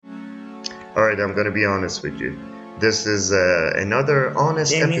Alright, I'm gonna be honest with you. This is another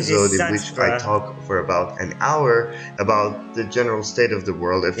honest That means it episode in sucks, which I bro. talk for about an hour about the general state of the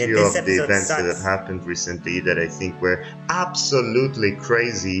world, a few This of the episode events that have sucks. happened recently that I think were absolutely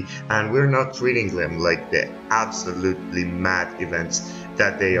crazy, and we're not treating them like the absolutely mad events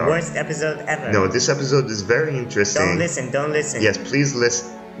that they are. Worst episode ever. No, this episode is very interesting. Don't listen. Yes, please listen.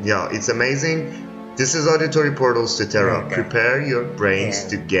 Yeah, it's amazing. This is Auditory Portals to Terra. Okay. Prepare your brains Yeah.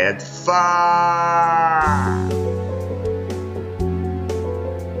 to get fucked.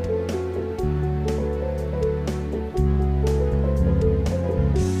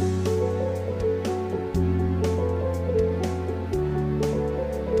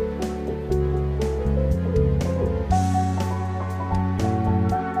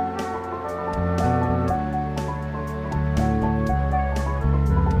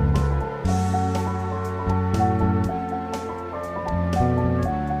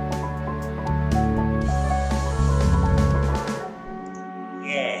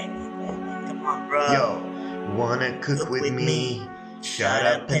 Yeah. Come on, bro. Yo, wanna cook with me? Shut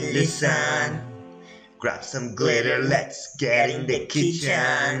up and listen. Grab some glitter, let's get in the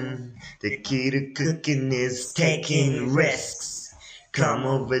kitchen. The key to cooking is taking risks. Come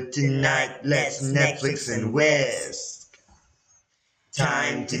over tonight, let's Netflix and whisk.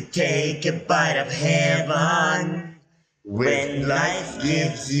 Time to take a bite of heaven. When life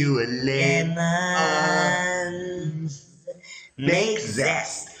gives you a lemon. Make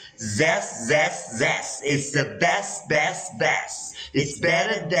zest. It's the best. It's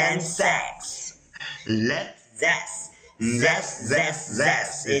better than sex. Let's zest.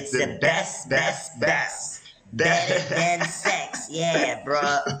 It's the best. Better than sex. Yeah,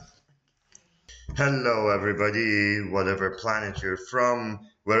 bro. Hello everybody, whatever planet you're from,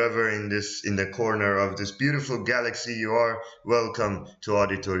 wherever in the corner of this beautiful galaxy you are, welcome to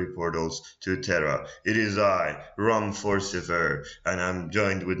Auditory Portals to Terra. It is I, Rum Forcifer, and I'm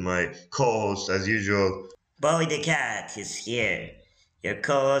joined with my co-host as usual. Bowie the cat is here. Your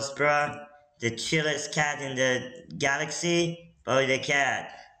co-host, bro. The chillest cat in the galaxy. Bowie the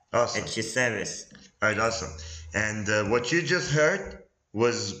cat. Awesome. At your service. Alright, awesome. And what you just heard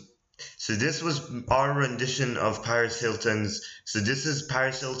was, so this was our rendition of Paris Hilton's, so this is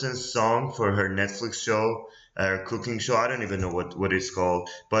Paris Hilton's song for her Netflix show, her cooking show. I don't even know what it's called,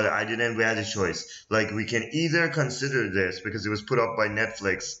 but we had a choice. Like, we can either consider this, because it was put up by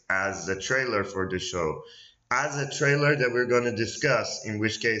Netflix as a trailer for the show, as a trailer that we're going to discuss, in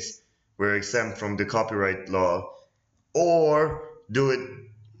which case we're exempt from the copyright law, or do a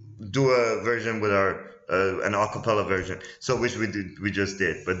version with our an acapella version, so which we just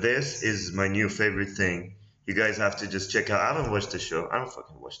did. But this is my new favorite thing. You guys have to just check out. I don't watch the show. I don't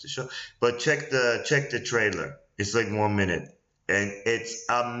fucking watch the show. But check the trailer. It's like 1 minute, and it's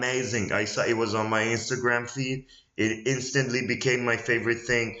amazing. I saw it was on my Instagram feed. It instantly became my favorite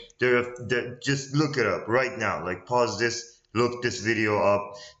thing. Just look it up right now. Like, pause this, look this video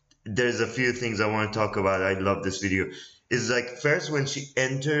up. There's a few things I want to talk about. I love this video. Is like, first when she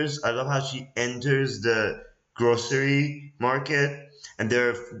enters, I love how she enters the grocery market, and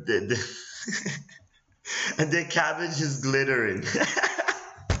the and the cabbage is glittering.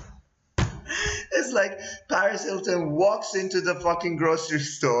 It's like Paris Hilton walks into the fucking grocery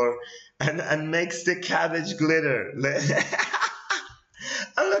store and makes the cabbage glitter.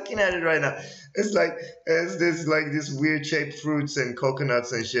 I'm looking at it right now. It's like this weird shaped fruits and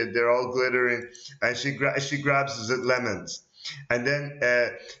coconuts and shit. They're all glittering, and she grabs the lemons, and then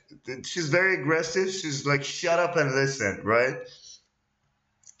she's very aggressive. She's like, "Shut up and listen," right?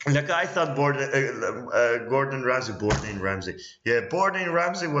 Like, I thought Bourdain Ramsey. Yeah, Bourdain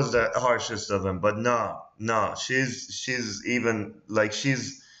Ramsey was the harshest of them, but no, she's even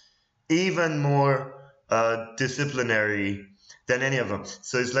more disciplinary than any of them.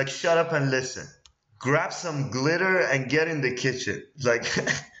 So it's like, shut up and listen. Grab some glitter and get in the kitchen. Like,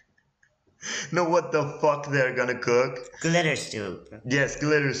 know what the fuck they're gonna cook? Glitter stew. Yes,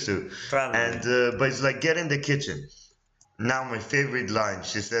 glitter stew. Probably. And but it's like, get in the kitchen. Now my favorite line.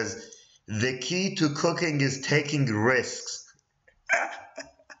 She says, "The key to cooking is taking risks."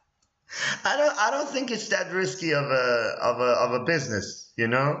 I don't think it's that risky of a business, you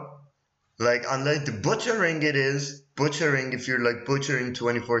know? Like, unlike the butchering, it is. Butchering, if you're like butchering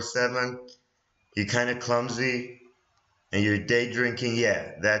 24/7, you're kind of clumsy, and you're day drinking,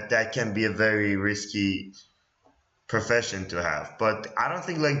 yeah, that can be a very risky profession to have. But I don't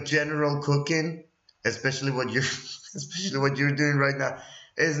think like general cooking, especially what you're doing right now,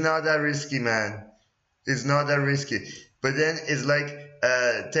 is not that risky, man. It's not that risky. But then it's like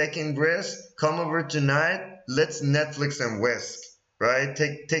taking risks. Come over tonight. Let's Netflix and whisk. right?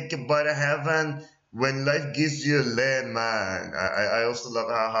 Take a bite of heaven when life gives you a lemon. I also love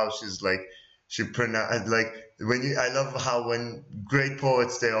how she's like she pronounce like when you I love how when great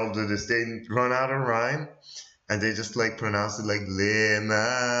poets they all do this. They run out of rhyme and they just like pronounce it like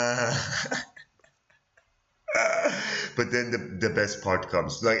lemon. But then the best part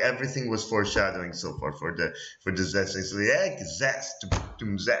comes. Like everything was foreshadowing so far for the zest. It's like yeah, zest,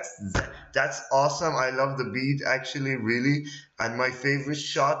 zest. That's awesome. I love the beat actually, really. And my favorite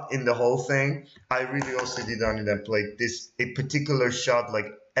shot in the whole thing, I really also did on it and played this a particular shot like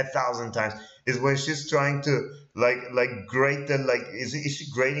 1,000 times. Is when she's trying to like grate the like is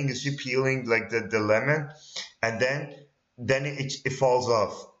she grating? Is she peeling like the lemon? And then it falls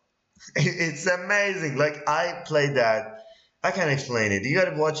off. It's amazing. Like I played that. I can't explain it. You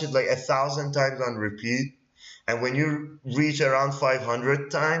gotta watch it like 1,000 times on repeat, and when you reach around 500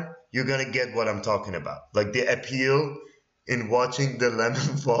 time, you're gonna get what I'm talking about. Like the appeal in watching the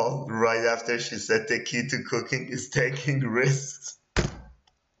lemon fall right after she said the key to cooking is taking risks.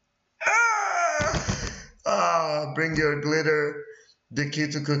 Bring your glitter. The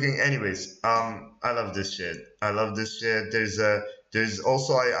key to cooking. Anyways, I love this shit. I love this shit. There's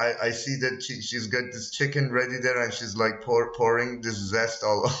also I see that she's got this chicken ready there and she's like pouring this zest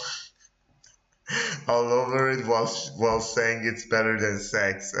all all over it while saying it's better than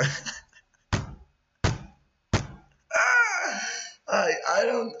sex.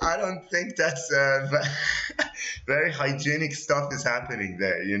 I don't think that's very hygienic stuff is happening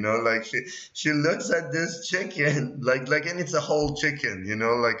there. You know, like she looks at this chicken like and it's a whole chicken. You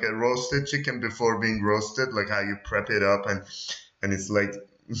know, like a roasted chicken before being roasted, like how you prep it up and it's like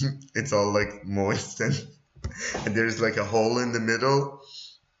it's all like moist and there's like a hole in the middle,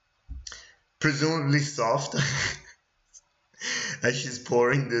 presumably soft, and she's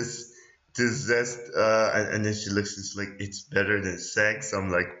pouring this zest and then she looks it's like it's better than sex. I'm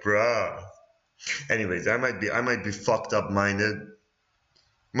like bruh. Anyways, I might be fucked up minded.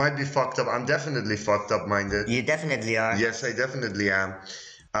 Might be fucked up. I'm definitely fucked up minded. You definitely are. Yes, I definitely am.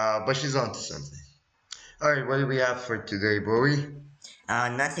 But she's onto something. All right, what do we have for today, Bowie?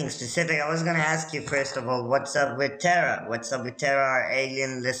 Nothing specific. I was gonna ask you first of all, what's up with Tara? What's up with Tara? Our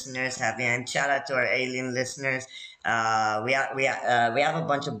alien listeners and shout out to our alien listeners. We have a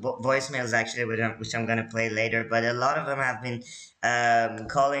bunch of voicemails actually, which I'm gonna play later. But a lot of them have been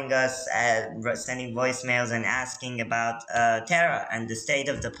calling us, sending voicemails and asking about Terra and the state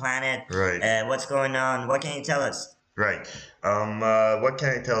of the planet. Right. What's going on? What can you tell us? Right. What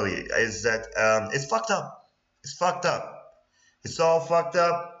can I tell you is that it's fucked up. It's fucked up. It's all fucked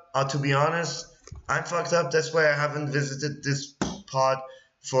up. To be honest, I'm fucked up. That's why I haven't visited this pod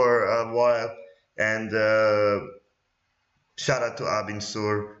for a while. And shout out to Abin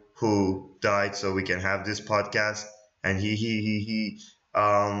Sur who died so we can have this podcast. And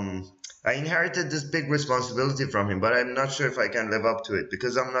I inherited this big responsibility from him, but I'm not sure if I can live up to it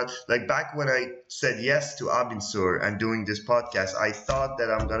because I'm not like back when I said yes to Abin Sur and doing this podcast. I thought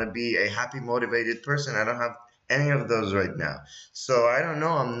that I'm gonna be a happy, motivated person. I don't have any of those right now, so I don't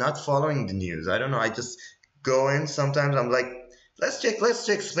know. I'm not following the news. I don't know. I just go in. Sometimes I'm like, let's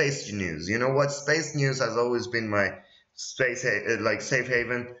check space news. You know what? Space news has always been my like safe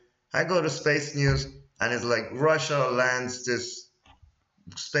haven. I go to space news and it's like Russia lands this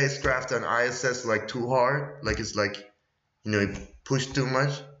spacecraft on ISS like too hard, like it's like you push too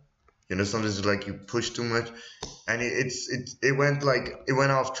much. Sometimes it's like you push too much, and it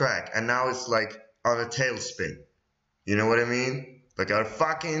went off track, and now it's like on a tailspin. You know what I mean? Like our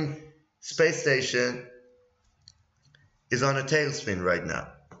fucking space station is on a tailspin right now.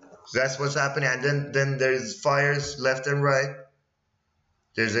 That's what's happening, and then there's fires left and right.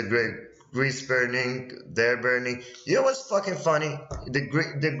 There's a great Greece burning, they're burning. You know what's fucking funny?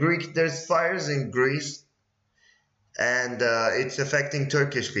 The Greek, there's fires in Greece, and it's affecting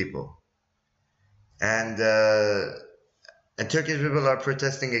Turkish people, and Turkish people are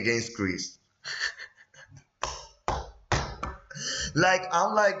protesting against Greece.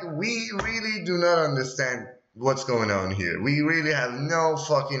 I'm like, we really do not understand what's going on here. We really have no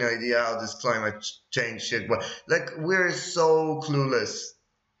fucking idea how this climate change shit works. Like, we're so clueless.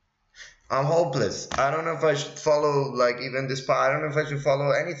 I'm hopeless. I don't know if I should follow, even this part. I don't know if I should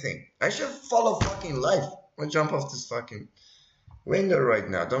follow anything. I should follow fucking life. I'm gonna jump off this fucking window right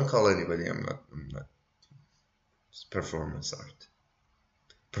now. Don't call anybody. I'm not. It's performance art.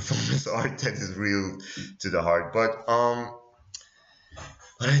 Performance art that is real to the heart. But I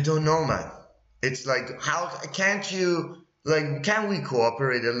don't know, man. It's like, how can't you, can we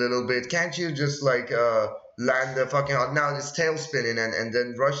cooperate a little bit? Can't you just, land the fucking, now it's tail spinning and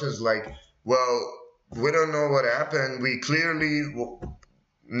then Russia's like, well, We don't know what happened. We clearly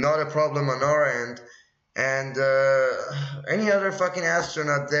not a problem on our end. And any other fucking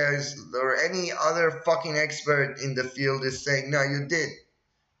astronaut there is, or any other fucking expert in the field is saying, no, you did.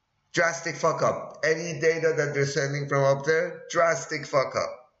 Drastic fuck up. Any data that they're sending from up there, drastic fuck up.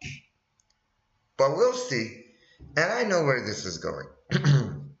 But we'll see. And I know where this is going.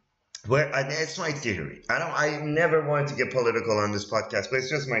 And it's my theory. I never wanted to get political on this podcast, but it's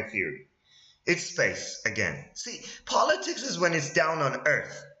just my theory. It's space again. See, politics is when it's down on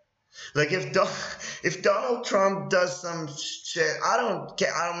Earth. Like if Donald Trump does some shit, I don't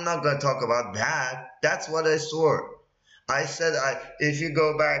care. I'm not gonna talk about that. That's what I swore. I said if you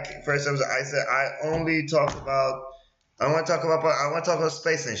go back first episode, I said I only talk about. I want to talk about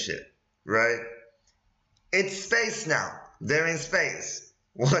space and shit, right? It's space now. They're in space.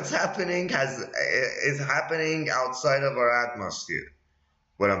 What's happening is happening outside of our atmosphere.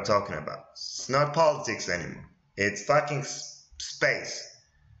 What I'm talking about. It's not politics anymore. It's fucking space.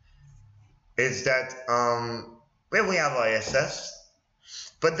 Is that we have ISS,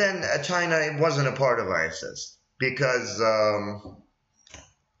 but then China wasn't a part of ISS because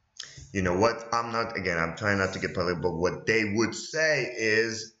you know what? I'm trying not to get political, but what they would say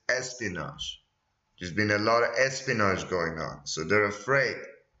is espionage. There's been a lot of espionage going on, so they're afraid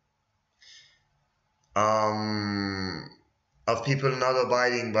of people not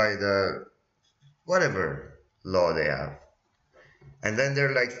abiding by the whatever law they have. And then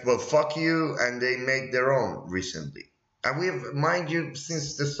they're like, well, fuck you, and they made their own recently. And we've, mind you,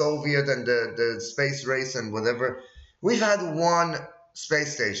 since the Soviet and the space race and whatever, we've had one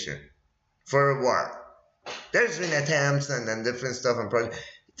space station for a while. There's been attempts and different stuff and projects.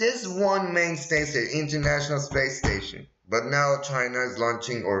 There's one main station, International Space Station. But now China is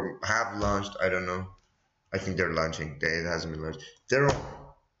launching, or have launched, I don't know. I think they're launching. It hasn't been launched. They're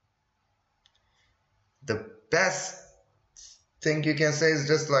the best thing you can say is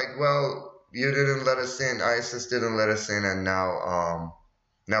just like, well, you didn't let us in, ISIS didn't let us in, and now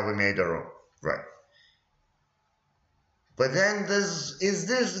we made our own, right? But then is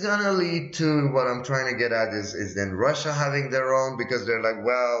this gonna lead to what I'm trying to get at is then Russia having their own, because they're like,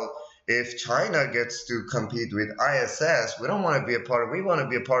 well, if China gets to compete with ISS, we don't want to be a part of. We want to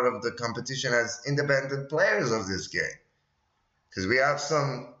be a part of the competition as independent players of this game, because we have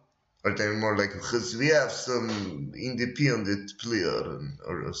some. Or they're more like, because we have some independent player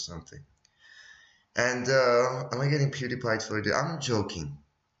or something. And am I getting PewDiePie for it? I'm joking.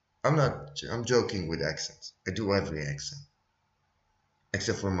 I'm joking with accents. I do every accent.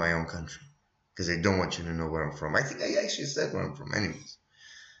 Except for my own country. Because I don't want you to know where I'm from. I think I actually said where I'm from anyways.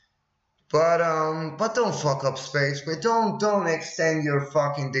 But don't fuck up space. But don't extend your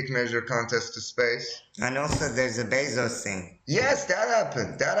fucking dick measure contest to space. And also, there's a Bezos thing. Yes, that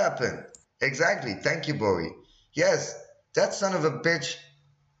happened. Exactly. Thank you, Bowie. Yes, that son of a bitch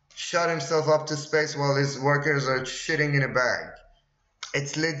shot himself up to space while his workers are shitting in a bag.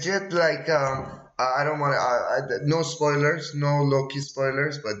 It's legit. Like I don't want to. No spoilers, no Loki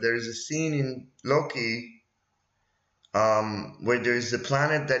spoilers. But there's a scene in Loki. Where there is a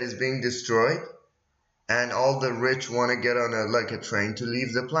planet that is being destroyed, and all the rich want to get on a train to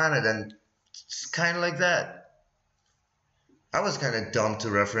leave the planet, and it's kind of like that. I was kind of dumb to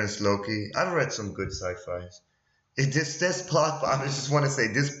reference Loki. I've read some good sci-fis. This plot, I just want to say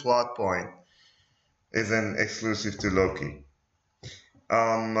this plot point isn't exclusive to Loki.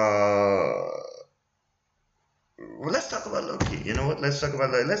 Let's talk about Loki. You know what? Let's talk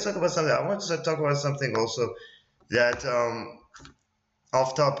about something. I want to talk about something also. That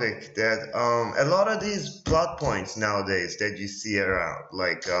off topic, that a lot of these plot points nowadays that you see around,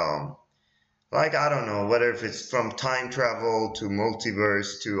 like I don't know whether if it's from time travel to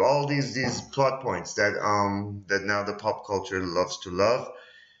multiverse to all these plot points that that now the pop culture loves to love,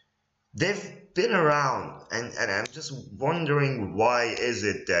 they've been around, and I'm just wondering why is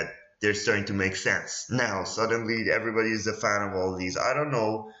it that they're starting to make sense now. Suddenly everybody is a fan of all these. I don't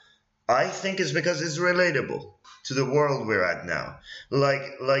know. I think it's because it's relatable to the world we're at now. Like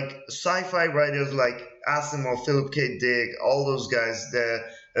sci-fi writers like Asimov, Philip K. Dick, all those guys,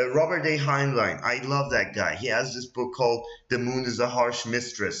 Robert A. Heinlein. I love that guy. He has this book called The Moon is a Harsh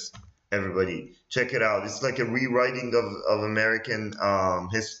Mistress. Everybody, check it out. It's like a rewriting of American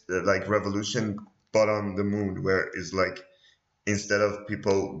revolution, but on the moon, where it's like instead of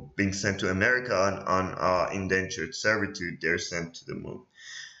people being sent to America on indentured servitude, they're sent to the moon.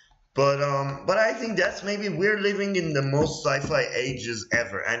 But I think that's maybe we're living in the most sci-fi ages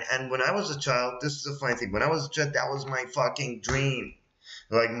ever. And when I was a child, this is the funny thing. When I was a child, that was my fucking dream.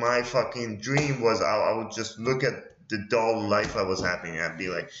 Like my fucking dream was I would just look at the dull life I was having. I'd be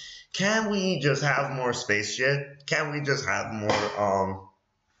like, can we just have more space shit? Can we just have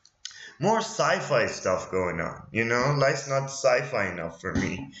more sci-fi stuff going on? You know, life's not sci-fi enough for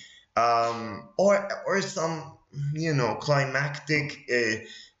me. Or some, you know, climactic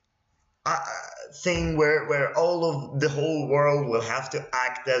thing where all of the whole world will have to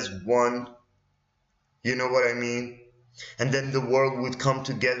act as one. You know what I mean? And then the world would come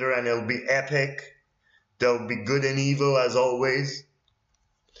together and it'll be epic. There'll be good and evil as always.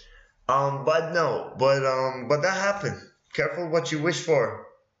 But no, but that happened. Careful what you wish for.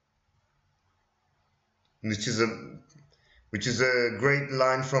 Which is a great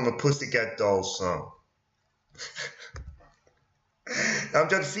line from a Pussycat Dolls song. I'm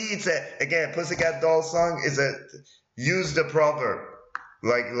just see it's again Pussycat Dolls song is use the proverb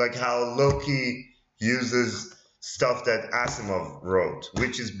like how Loki uses stuff that Asimov wrote,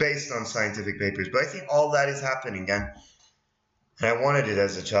 which is based on scientific papers. But I think all that is happening, and I wanted it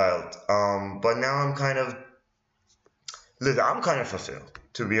as a child. But now I'm kind of fulfilled.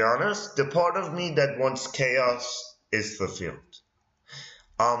 To be honest, the part of me that wants chaos is fulfilled.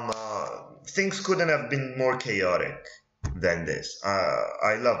 Things couldn't have been more chaotic than this.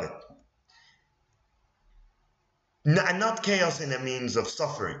 I love it. And not chaos in a means of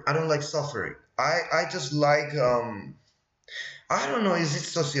suffering. I don't like suffering. I just like I don't know. Is it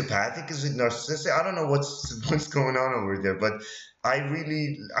sociopathic? Is it narcissistic? I don't know what's going on over there. But I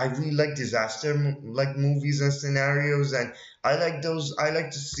really like disaster like movies and scenarios, and I like those. I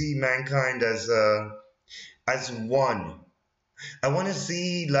like to see mankind as one. I want to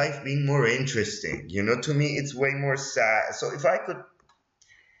see life being more interesting. You know, to me, it's way more sad. So if I could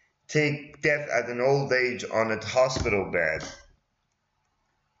take death at an old age on a hospital bed,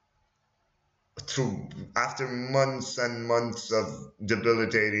 through after months and months of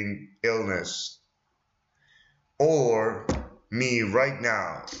debilitating illness, or me right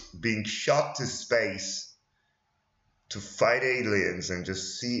now being shot to space to fight aliens and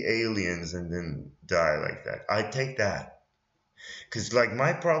just see aliens and then die like that, I take that. Because like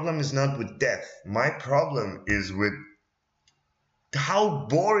my problem is not with death, my problem is with how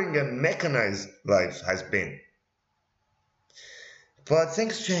boring and mechanized life has been. But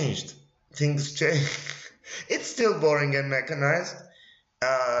things changed. Things change. It's still boring and mechanized.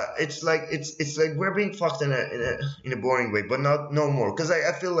 It's like we're being fucked in a boring way, but not no more. Because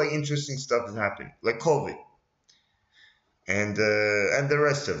I feel like interesting stuff is happening, like COVID, and the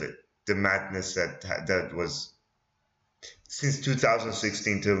rest of it, the madness that was since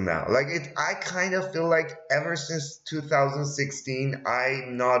 2016 till now. Like I kind of feel like ever since 2016,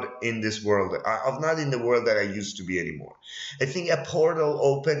 I'm not in this world. I'm not in the world that I used to be anymore. I think a portal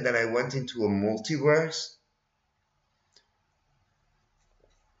opened and I went into a multiverse.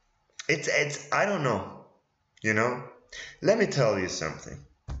 It's I don't know, you know. Let me tell you something.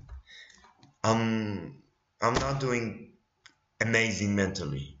 I'm not doing amazing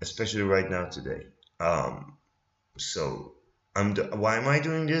mentally, especially right now today. So why am I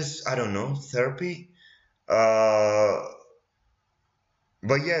doing this? I don't know. Therapy. But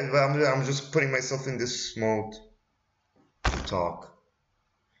yeah, I'm just putting myself in this mode to talk.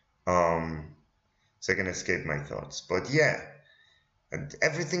 So I can escape my thoughts. But yeah, and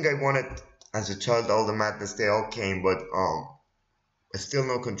everything I wanted as a child, all the madness, they all came. But still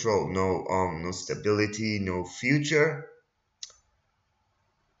no control, no stability, no future.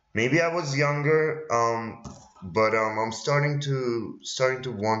 Maybe I was younger, but I'm starting to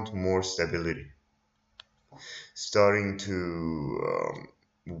want more stability. Starting to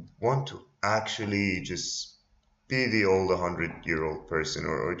want to actually just be the old 100-year-old person,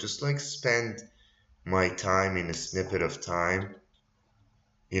 or just like spend my time in a snippet of time.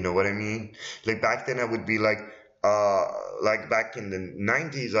 You know what I mean? Like back then, I would be like back in the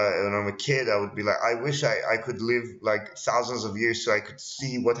 90s, when I'm a kid, I would be like, I wish I could live like thousands of years so I could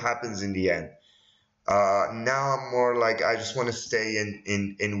see what happens in the end. Now I'm more like I just want to stay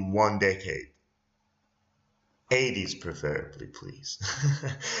in one decade. 80s preferably, please.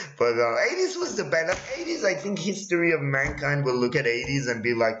 But 80s was the best. Like, 80s, I think history of mankind will look at 80s and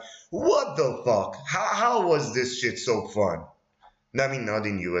be like, what the fuck? How was this shit so fun? I mean, not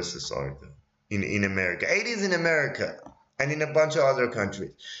in USSR though. In America. 80s in America. And in a bunch of other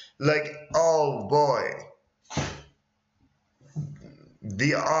countries. Like, oh boy.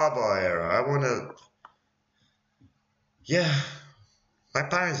 The ABBA era. I wanna... Yeah. My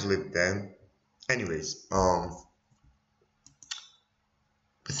parents lived then. Anyways, but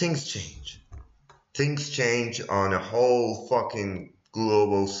things change. Things change on a whole fucking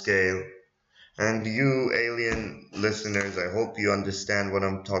global scale. And you alien listeners, I hope you understand what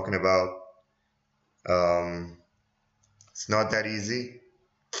I'm talking about. It's not that easy.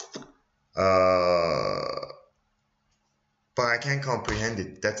 Uh, but I can't comprehend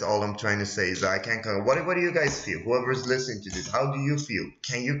it. That's all I'm trying to say is I can't. What do you guys feel? Whoever's listening to this, how do you feel?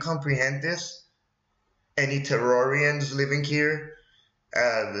 Can you comprehend this? Any Terrorians living here,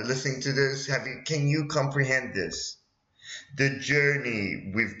 listening to this, can you comprehend this? The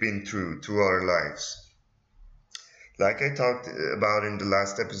journey we've been through our lives. Like I talked about in the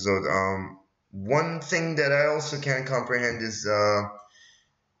last episode, one thing that I also can't comprehend is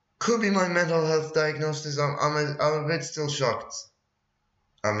could be my mental health diagnosis. I'm a bit still shocked.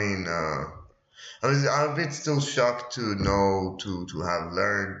 I mean, I'm a bit still shocked to know to have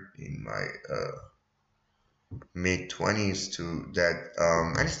learned in my mid 20s to that,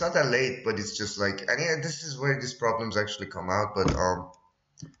 and it's not that late, but it's just like, and yeah, this is where these problems actually come out. But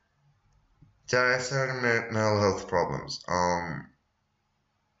there are certain mental health problems.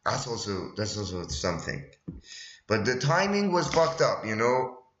 That's also something. But the timing was fucked up, you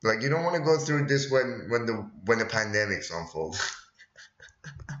know. Like you don't want to go through this when the pandemics unfold.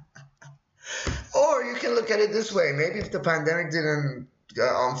 Or you can look at it this way. Maybe if the pandemic didn't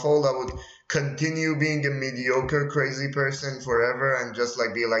unfold, I would continue being a mediocre, crazy person forever and just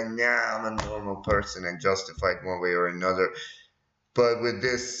like be like, nah, I'm a normal person and justify it one way or another. But with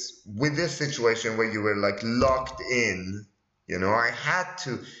this situation where you were like locked in, you know, I had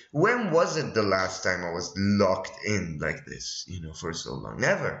to. When was it the last time I was locked in like this, you know, for so long?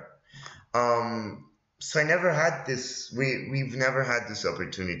 Never. Um, so I never had this. We've never had this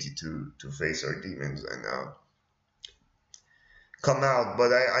opportunity to face our demons and come out.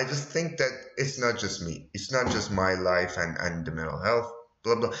 But I just think that it's not just me. It's not just my life and the mental health.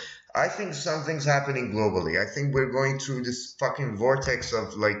 Blah blah. I think something's happening globally. I think we're going through this fucking vortex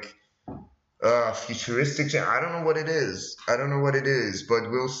of like futuristic change. I don't know what it is. I don't know what it is, but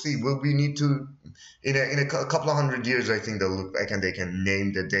we'll see. We need to in a couple of 100 years. I think they'll look back and they can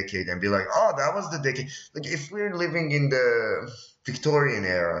name the decade and be like, oh, that was the decade. Like if we're living in the Victorian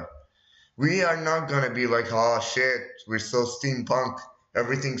era, we are not gonna be like, oh shit, we're so steampunk.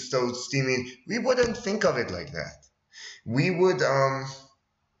 Everything's so steamy. We wouldn't think of it like that. We would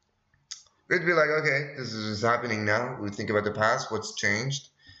we'd be like, okay, this is happening now. We think about the past, what's changed.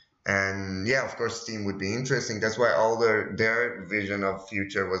 And yeah, of course, steam would be interesting. That's why all their vision of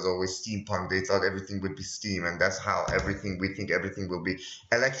future was always steampunk. They thought everything would be steam, and that's how we think everything will be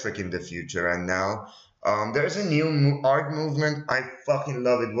electric in the future. And now, there's a new art movement. I fucking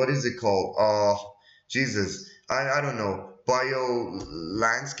love it. What is it called? Oh, Jesus, I don't know. Bio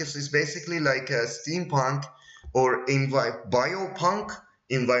landscapes is basically like a steampunk or biopunk,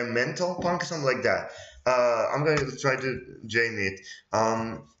 environmental punk, something like that. I'm going to try to jam it.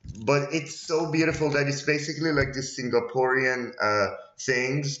 But it's so beautiful that it's basically like this Singaporean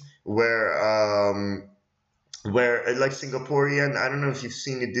things where like Singaporean, I don't know if you've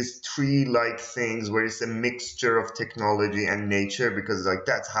seen it, these tree-like things where it's a mixture of technology and nature because like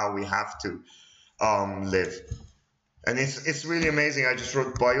that's how we have to live. And it's really amazing. I just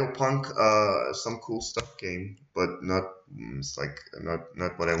wrote biopunk, some cool stuff game, but not it's like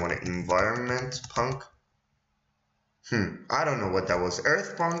not what I wanted. Environment punk. I don't know what that was.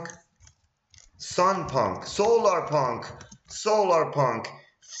 Earth punk, sun punk, solar punk.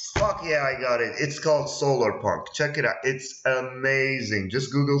 Fuck yeah, I got it. It's called solar punk. Check it out. It's amazing.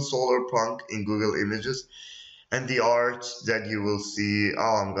 Just Google solar punk in Google Images and the art that you will see.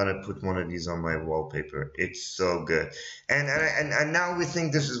 Oh, I'm gonna put one of these on my wallpaper. It's so good. And now we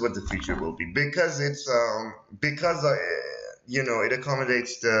think this is what the future will be because it's because you know, it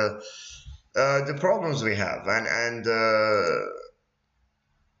accommodates the problems we have and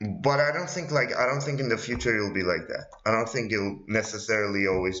but I don't think in the future it'll be like that. I don't think it'll necessarily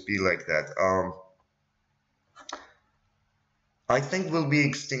always be like that. I think we'll be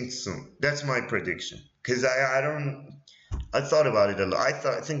extinct soon. That's my prediction. Cause I thought about it a lot. I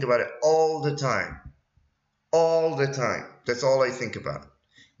think about it all the time. All the time. That's all I think about.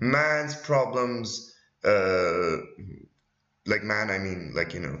 Man's problems, like man, I mean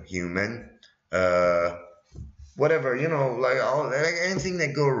like, you know, human, whatever, you know, like anything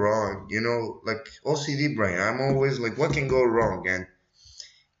that go wrong, you know, like OCD brain. I'm always like, what can go wrong? And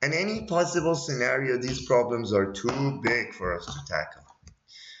any possible scenario, these problems are too big for us to tackle.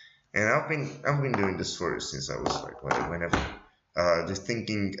 And I've been doing this since I was like whenever just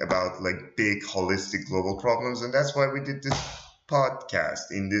thinking about like big holistic global problems, and that's why we did this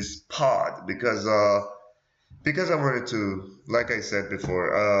podcast in this pod because I wanted to, like I said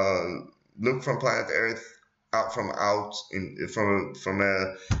before, look from planet Earth out from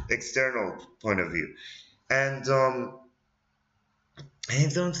a external point of view, and I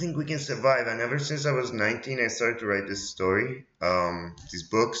don't think we can survive. And ever since I was 19, I started to write this story, these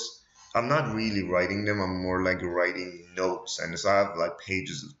books. I'm not really writing them. I'm more like writing notes, and so I have like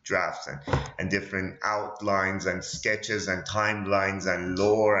pages of drafts and different outlines and sketches and timelines and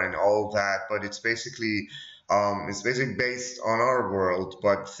lore and all that. But it's basically based on our world,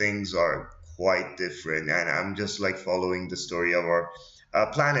 but things are quite different. And I'm just like following the story of our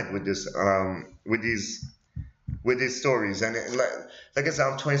planet with this with these stories. And like I said,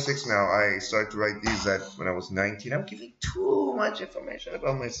 I'm 26 now. I started to write these at when I was 19. I'm giving too much information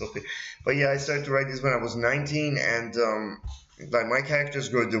about myself here. But yeah, I started to write these when I was 19, and like my characters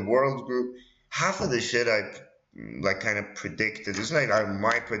grew, the world grew. Half of the shit I like kind of predicted. It's not like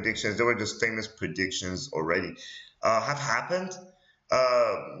my predictions. They were just famous predictions already. Have happened.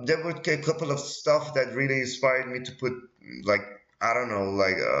 There were a couple of stuff that really inspired me to put like I don't know,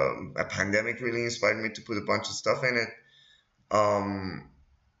 like a pandemic really inspired me to put a bunch of stuff in it. Um,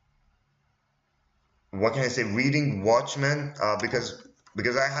 what can I say? Reading Watchmen, because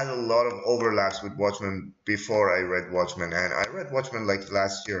I had a lot of overlaps with Watchmen before I read Watchmen, and I read Watchmen like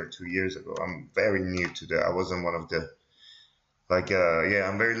last year, 2 years ago. I'm very new to the. I wasn't one of the yeah,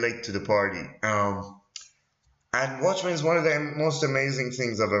 I'm very late to the party. And Watchmen is one of the most amazing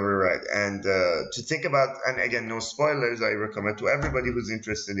things I've ever read. And to think about, and again, no spoilers, I recommend to everybody who's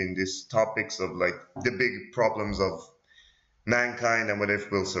interested in these topics of like the big problems of mankind and whether if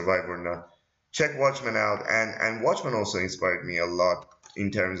we'll survive or not. Check Watchmen out. And Watchmen also inspired me a lot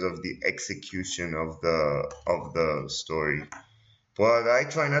in terms of the execution of the story. But I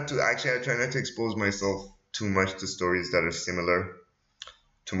try not to, actually, I try not to expose myself too much to stories that are similar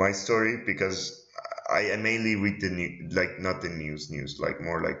to my story because I mainly read the new, like not the news, like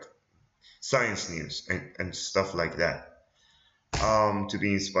more like science news and stuff like that. To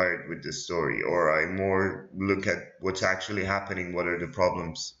be inspired with the story, or I more look at what's actually happening. What are the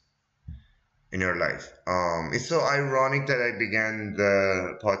problems in your life? It's so ironic that I began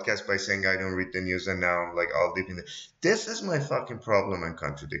the podcast by saying I don't read the news, and now I'm like all deep in the. This is my fucking problem and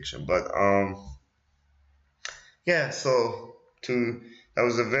contradiction, but yeah, so to that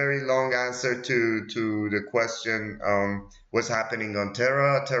was a very long answer to the question. What's happening on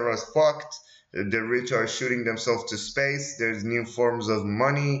Terra? Terra's fucked. The rich are shooting themselves to space. There's new forms of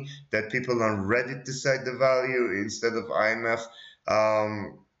money that people on Reddit decide the value instead of IMF.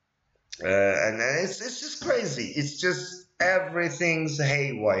 Um, and it's just crazy. It's just everything's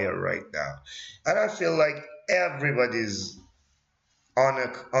haywire right now, and I feel like everybody's on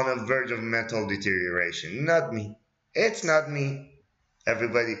a verge of mental deterioration. Not me. It's not me.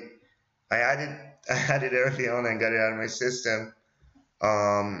 Everybody. I had it. I had it early on and got it out of my system.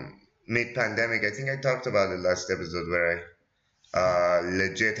 Mid pandemic. I think I talked about it last episode where I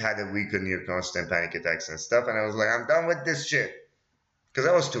legit had a week of near constant panic attacks and stuff, and I was like, I'm done with this shit because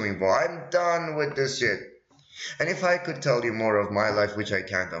I was too involved. I'm done with this shit. And if I could tell you more of my life, which I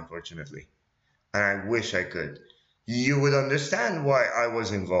can't, unfortunately, and I wish I could, you would understand why I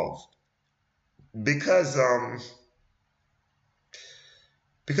was involved. Because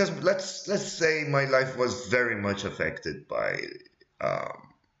let's say my life was very much affected by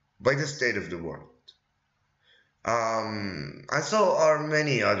the state of the world. And so are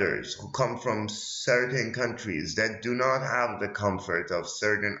many others who come from certain countries that do not have the comfort of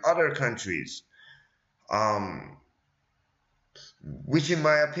certain other countries, um, which, in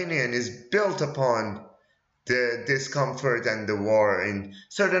my opinion, is built upon the discomfort and the war in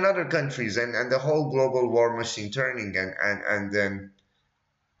certain other countries and the whole global war machine turning and then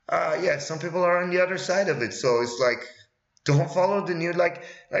yeah, some people are on the other side of it. So it's like don't follow the news. Like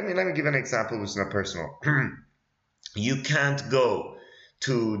let me give an example which is not personal. You can't go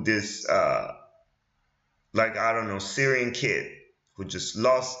to this like I don't know Syrian kid who just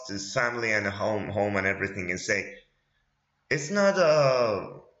lost his family and home and everything and say it's not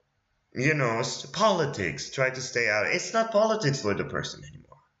it's politics. Try to stay out. It's not politics for the person anymore.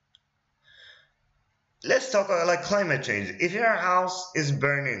 Let's talk about like climate change. If your house is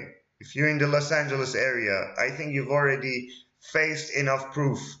burning, if you're in the Los Angeles area, I think you've already faced enough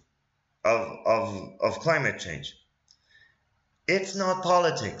proof of climate change. It's not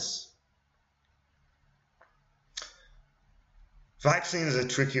politics. Vaccine is a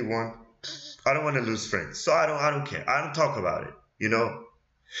tricky one. I don't want to lose friends, so I don't care. I don't talk about it, you know.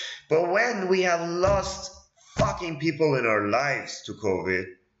 But when we have lost fucking people in our lives to COVID,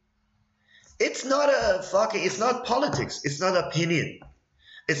 it's not politics. It's not opinion.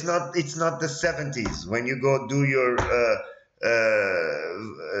 It's not the 70s when you go do your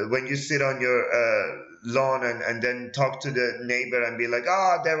when you sit on your lawn and then talk to the neighbor and be like,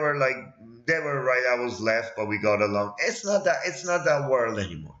 They were right, I was left, but we got along. It's not that world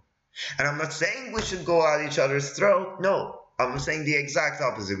anymore. And I'm not saying we should go at each other's throat. No, I'm saying the exact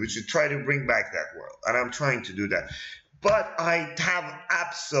opposite. We should try to bring back that world, and I'm trying to do that. But I have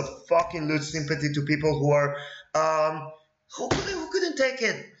absolute sympathy to people who are who couldn't take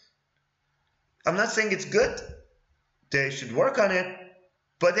it. I'm not saying it's good. They should work on it,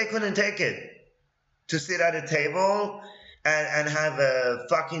 but they couldn't take it. To sit at a table and have a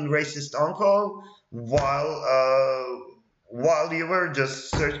fucking racist uncle while you were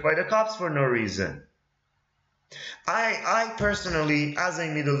just searched by the cops for no reason. I personally, as a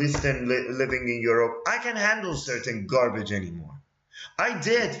Middle Eastern living in Europe, I can handle certain garbage anymore. I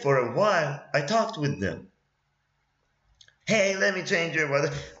did for a while. I talked with them. Hey, let me change your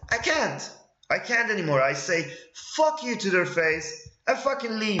weather. I can't anymore. I say fuck you to their face. I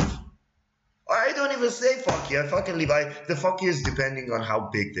fucking leave. I don't even say fuck you. I fucking leave. The fuck you is depending on how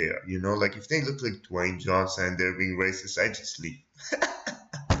big they are. You know, like if they look like Dwayne Johnson and they're being racist, I just leave.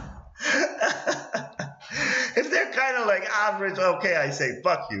 If they're kind of like average, okay, I say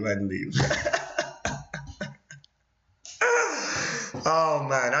fuck you and leave. Oh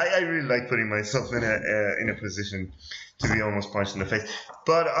man, I really like putting myself in a position to be almost punched in the face.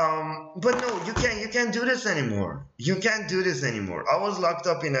 But no, you can't do this anymore. You can't do this anymore. I was locked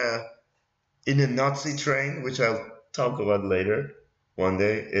up in a Nazi train, which I'll talk about later one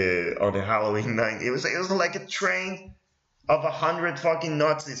day on a Halloween night. It was like a train of 100 fucking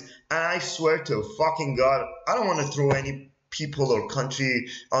Nazis, and I swear to fucking God, I don't want to throw any people or country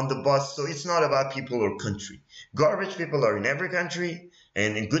on the bus, so it's not about people or country. Garbage people are in every country,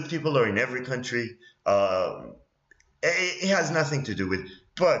 and good people are in every country. It has nothing to do with,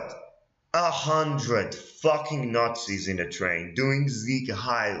 but 100 fucking Nazis in a train doing Sieg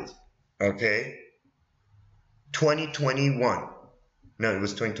Heil, okay? 2021. No, it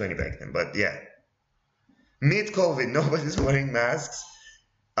was 2020 back then, but yeah. Mid-COVID, nobody's wearing masks.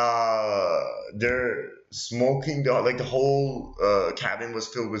 They're smoking. The whole cabin was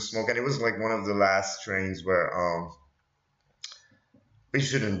filled with smoke, and it was like one of the last trains where we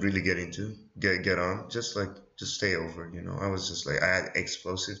shouldn't really get on. Just stay over, you know. I was just like, I had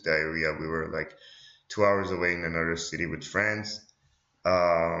explosive diarrhea. We were like 2 hours away in another city with friends.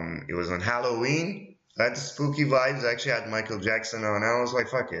 It was on Halloween. I had the spooky vibes. I actually had Michael Jackson on. I was like,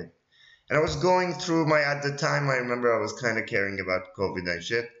 fuck it. And I was going through at the time, I remember I was kind of caring about COVID and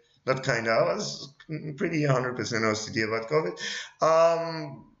shit. Not kind of, I was pretty 100% OCD about COVID.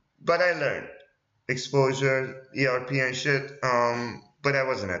 But I learned exposure, ERP and shit. But I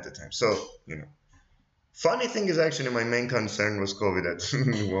wasn't at the time. So, you know. Funny thing is actually my main concern was COVID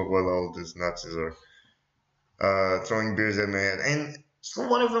while all these Nazis are throwing beers at my head. And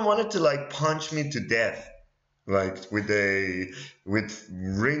one of them wanted to like punch me to death. Like with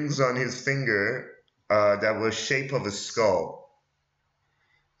rings on his finger that was shape of a skull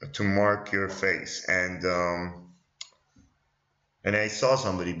to mark your face, and I saw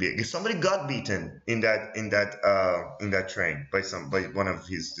somebody got beaten in that train by one of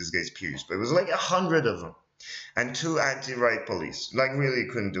this guy's peers, but it was like 100 of them, and 2 anti-riot police, like really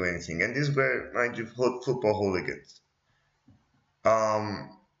couldn't do anything, and these were mind you football hooligans.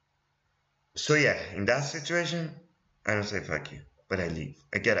 So yeah, in that situation, I don't say fuck you, but I leave.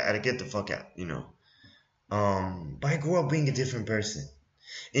 I get the fuck out, you know. But I grew up being a different person.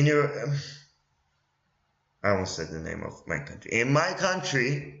 I almost said the name of my country. In my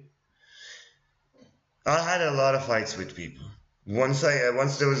country, I had a lot of fights with people. Once there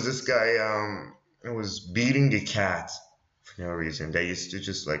was this guy who was beating a cat for no reason. They used to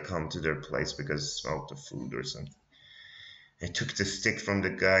just like come to their place because it smelled the food or something. I took the stick from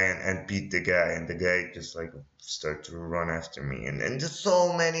the guy and beat the guy, and the guy just like started to run after me, and just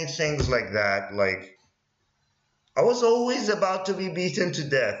so many things like that. Like I was always about to be beaten to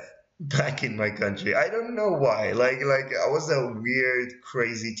death back in my country. I don't know why. Like I was a weird,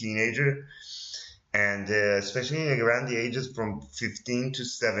 crazy teenager, and especially like around the ages from 15 to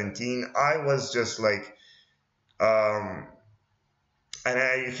 17, I was just like, and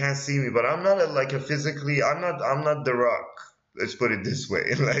you can't see me, but I'm not I'm not The Rock. Let's put it this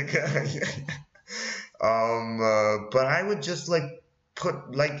way. Like, but I would just like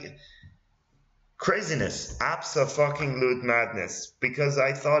put like craziness, absolute madness, because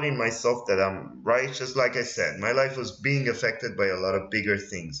I thought in myself that I'm righteous. Like I said, my life was being affected by a lot of bigger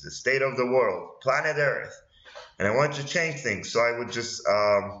things, the state of the world, planet Earth, and I wanted to change things. So I would just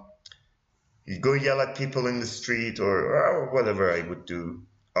go yell at people in the street or whatever I would do,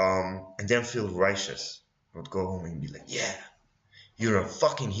 and then feel righteous. I would go home and be like, yeah, you're a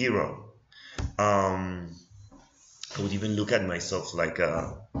fucking hero. I would even look at myself like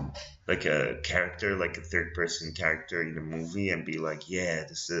like a character, like a third person character in a movie, and be like, yeah,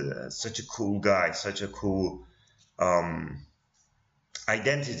 this is such a cool guy, such a cool um,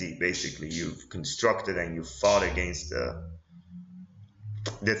 identity. Basically, you've constructed and you fought against the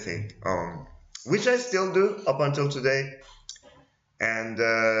thing, which I still do up until today, and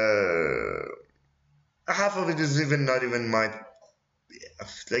half of it is even not even my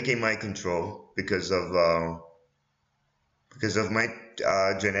like in my control because of my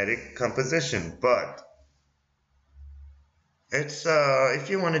genetic composition. But it's if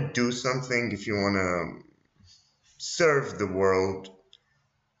you want to do something, if you want to serve the world,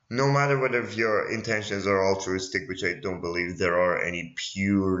 no matter whether your intentions are altruistic, which I don't believe there are any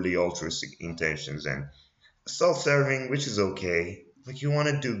purely altruistic intentions, and self-serving, which is okay. Like you want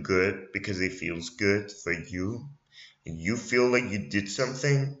to do good because it feels good for you, and you feel like you did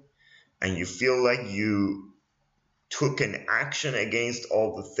something, and you feel like you took an action against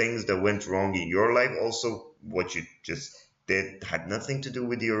all the things that went wrong in your life. Also, what you just did had nothing to do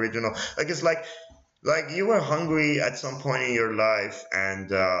with the original. Like it's like you were hungry at some point in your life, and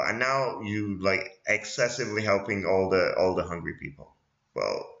now you like excessively helping all the hungry people.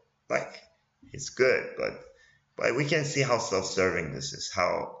 Well, like it's good, but we can see how self-serving this is,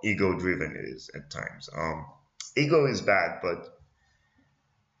 how ego-driven it is at times. Ego is bad,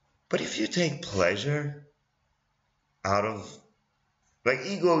 but if you take pleasure out of like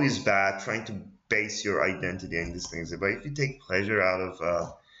ego is bad, trying to base your identity in these things. But if you take pleasure out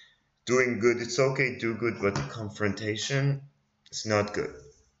of doing good, it's okay, do good, but the confrontation is not good.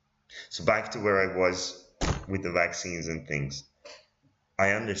 So back to where I was with the vaccines and things.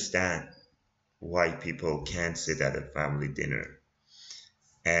 I understand why people can't sit at a family dinner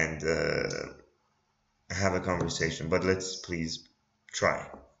and have a conversation, but let's please try,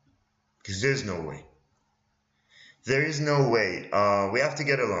 because there's no way. There is no way. We have to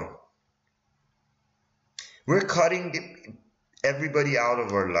get along. We're cutting everybody out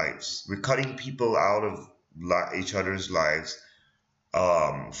of our lives. We're cutting people out of each other's lives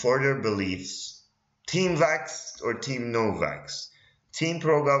for their beliefs. Team vax or team no vax. Team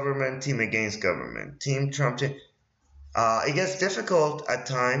pro government, team against government. Team Trump. It gets difficult at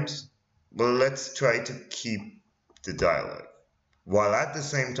times, but let's try to keep the dialogue. While at the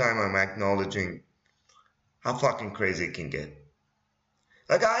same time, I'm acknowledging how fucking crazy it can get.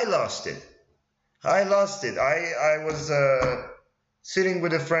 Like, I lost it. I was sitting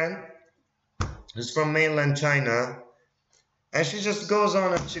with a friend who's from mainland China, and she just goes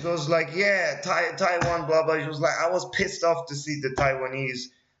on and she goes like, yeah, Taiwan, blah, blah. She was like, I was pissed off to see the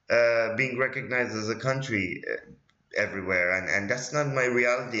Taiwanese being recognized as a country everywhere, and that's not my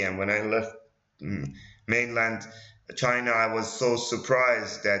reality. And when I left mainland China, I was so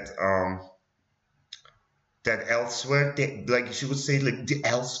surprised that elsewhere, like she would say, like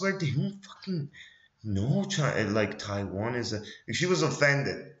elsewhere they don't fucking know China, like Taiwan is a. She was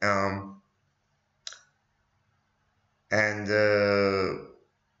offended, and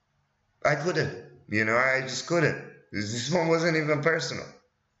I couldn't, I just couldn't. This one wasn't even personal.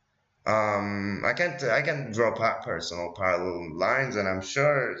 I can't draw personal parallel lines, and I'm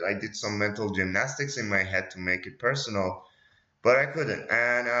sure I did some mental gymnastics in my head to make it personal, but I couldn't,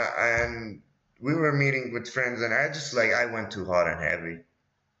 and we were meeting with friends, and I went too hot and heavy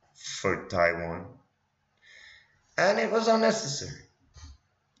for Taiwan, and it was unnecessary.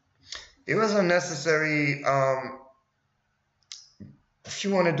 It was unnecessary. If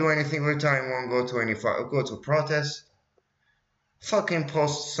you want to do anything with Taiwan, go to a protest. Fucking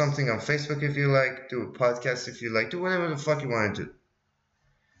post something on Facebook if you like. Do a podcast if you like. Do whatever the fuck you want to do.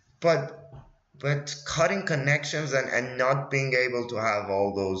 But cutting connections and not being able to have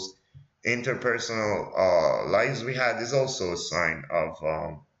all those interpersonal lives we had is also a sign of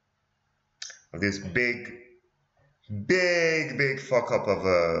this big fuck up of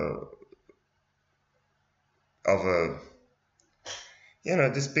a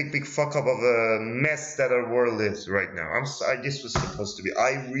this big fuck up of a mess that our world is right now. I'm sorry, this was supposed to be.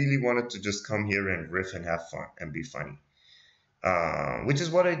 I really wanted to just come here and riff and have fun and be funny, which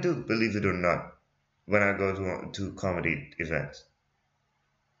is what I do, believe it or not, when I go to comedy events.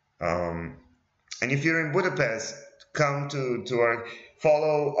 And if you're in Budapest, come to our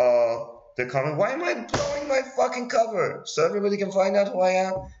follow the comment. Why am I blowing my fucking cover so everybody can find out who I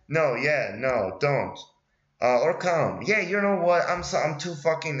am? No, don't. Or come. Yeah, you know what? I'm too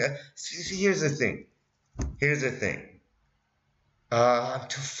fucking. Here's the thing. I'm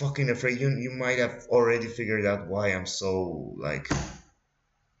too fucking afraid. You might have already figured out why I'm so like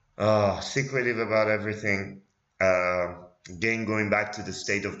secretive about everything. Again, going back to the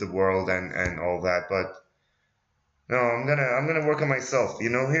state of the world and all that, but No, I'm gonna work on myself. You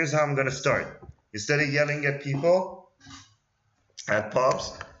know, here's how I'm gonna start. Instead of yelling at people at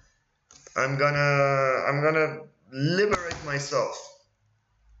pubs, I'm gonna liberate myself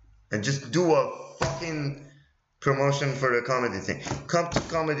and just do a fucking promotion for the comedy thing. Come to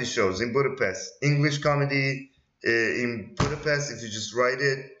comedy shows in Budapest. English comedy in Budapest. If you just write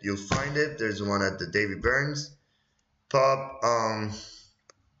it, you'll find it. There's one at the Davy Burns pub.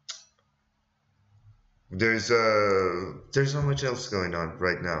 There's not much else going on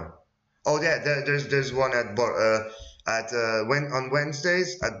right now. Oh yeah, there's one at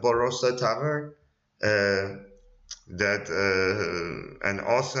Wednesdays at Borosa Tavern. Uh, that an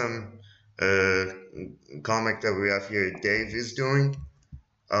awesome uh, comic that we have here, Dave, is doing.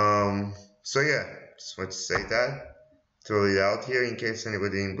 So yeah, just want to say that. Throw it out here in case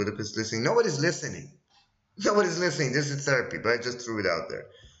anybody in Budapest listening. Nobody's listening. Nobody's listening. This is therapy, but I just threw it out there.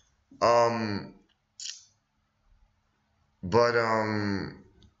 Um, but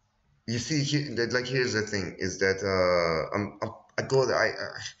you see, like here's the thing: is that I go there.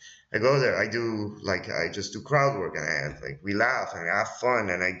 I go there. I just do crowd work, and we laugh and I have fun,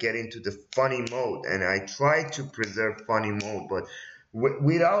 and I get into the funny mode, and I try to preserve funny mode, but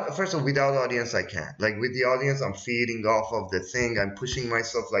without audience I can't. Like with the audience, I'm feeding off of the thing. I'm pushing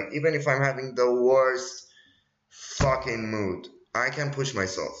myself. Like even if I'm having the worst fucking mood, I can push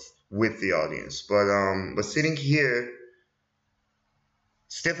myself with the audience. But sitting here,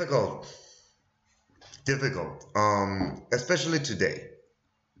 it's difficult. Difficult. Especially today.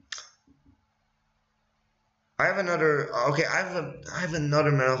 I have another. Okay, I have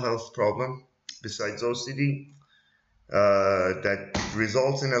another mental health problem besides OCD. That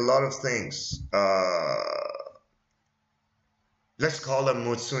results in a lot of things. Let's call them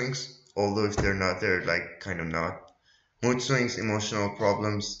mood swings, although if they're not, they're like kind of not. Mood swings, emotional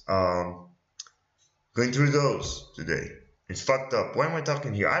problems. Going through those today. It's fucked up. Why am I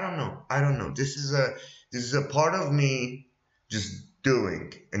talking here? I don't know. I don't know. This is a part of me just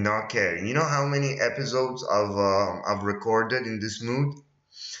doing and not caring. You know how many episodes I've recorded in this mood?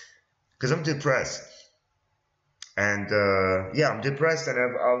 Because I'm depressed. And yeah, I'm depressed, and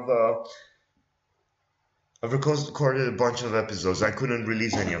I've recorded a bunch of episodes. I couldn't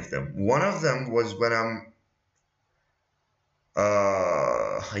release any of them. One of them was when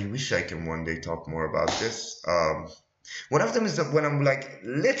I wish I can one day talk more about this. One of them is when I'm like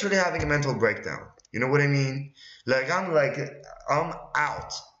literally having a mental breakdown. You know what I mean? I'm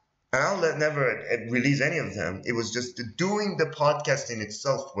out. And I'll never release any of them. It was just doing the podcast in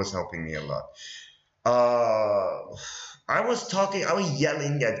itself was helping me a lot. I was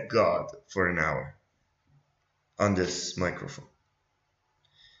yelling at God for an hour on this microphone.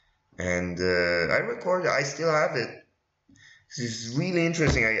 And I recorded, I still have it. It's really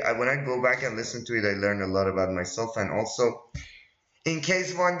interesting. When I go back and listen to it, I learn a lot about myself. And also, in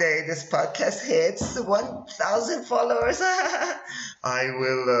case one day this podcast hits 1,000 followers, I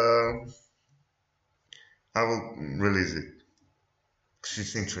will release it. 'Cause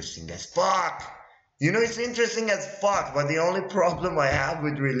it's interesting as fuck. You know, it's interesting as fuck, but the only problem I have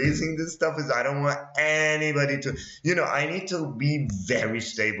with releasing this stuff is I don't want anybody to, I need to be very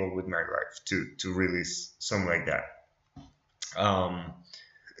stable with my life to release something like that.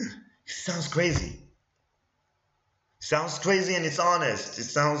 It sounds crazy. Sounds crazy, and it's honest. It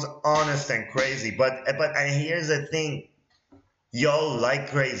sounds honest and crazy, and here's the thing. Y'all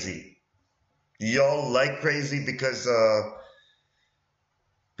like crazy. Y'all like crazy because of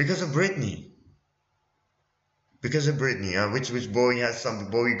Britney. Because of Britney, which Bowie has something.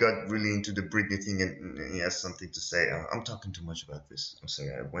 Bowie got really into the Britney thing, and he has something to say. I'm talking too much about this. I'm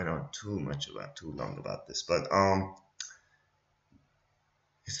sorry, I went on too long about this, but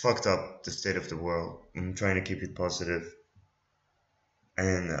it's fucked up, the state of the world. I'm trying to keep it positive,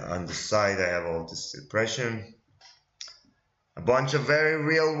 and on the side, I have all this depression, a bunch of very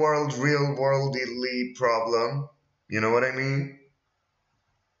real worldly problem. You know what I mean?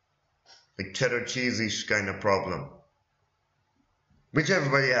 Like cheddar cheese-ish kind of problem, which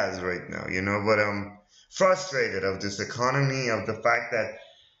everybody has right now, but I'm frustrated of this economy, of the fact that,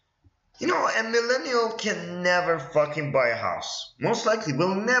 a millennial can never fucking buy a house. Most likely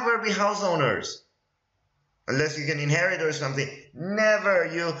will never be house owners. Unless you can inherit or something. Never.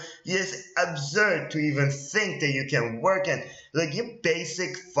 It's absurd to even think that you can work and, like, your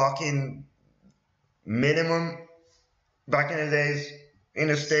basic fucking minimum back in the days, in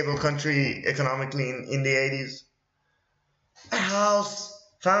a stable country economically in the 80s. A house,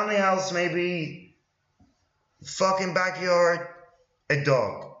 family house maybe, fucking backyard, a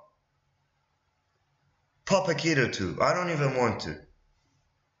dog. Pop a kid or two. I don't even want to.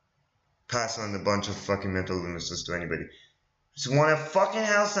 pass on a bunch of fucking mental illnesses to anybody. Just want a fucking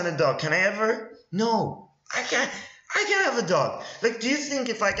house and a dog. Can I ever? No, I can't. I can't have a dog. Like, do you think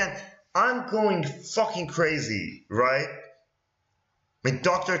if I can? I'm going fucking crazy, right? My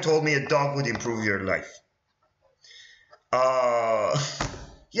doctor told me a dog would improve your life.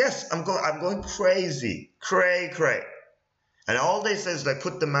 Yes, I'm going crazy, cray. And all they say is like,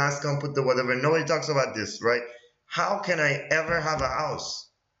 put the mask on, put the whatever. Nobody talks about this, right? How can I ever have a house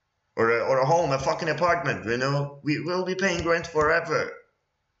or a home, a fucking apartment? You know, we will be paying rent forever.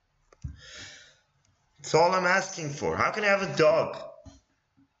 That's all I'm asking for. How can I have a dog?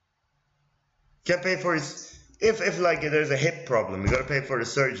 Can't pay for his. If like there's a hip problem, you gotta pay for the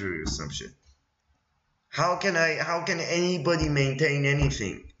surgery or some shit. How can anybody maintain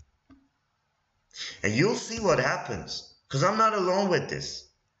anything? And you'll see what happens. Because I'm not alone with this.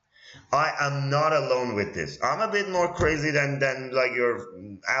 I am not alone with this. I'm a bit more crazy than like your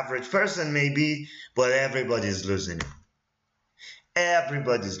average person maybe, but everybody's losing it.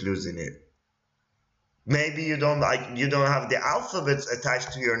 Everybody's losing it. Maybe you don't have the alphabets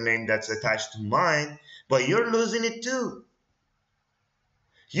attached to your name that's attached to mine, but you're losing it too.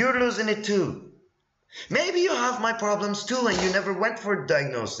 You're losing it too. Maybe you have my problems too and you never went for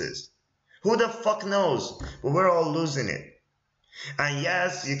diagnosis. Who the fuck knows? But we're all losing it. And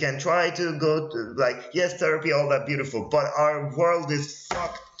yes, you can try to go to, like, yes, therapy, all that beautiful, but our world is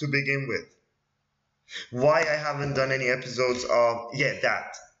fucked to begin with. Why I haven't done any episodes of,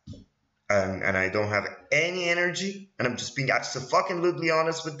 that. And I don't have any energy, and I'm just being absolutely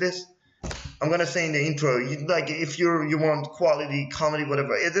honest with this. I'm gonna say in the intro, if you want quality comedy,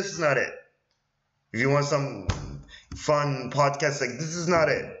 whatever, this is not it. If you want some fun podcast, like, this is not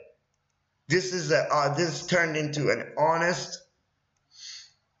it. This turned into an honest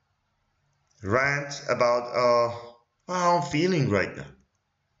rant about how I'm feeling right now.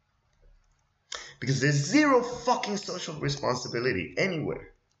 Because there's zero fucking social responsibility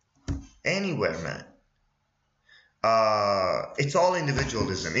anywhere. Anywhere, man. It's all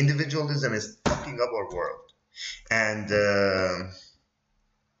individualism. Individualism is fucking up our world. And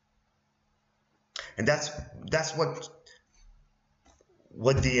that's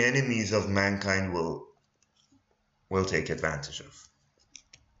what the enemies of mankind will take advantage of.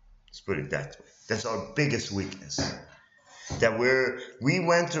 Let's put it that way. That's our biggest weakness. That we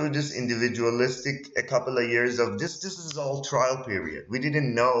went through this individualistic a couple of years of this is all trial period. We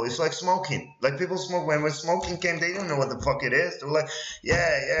didn't know. It's like smoking. Like people smoke when smoking came, they didn't know what the fuck it is. They were like,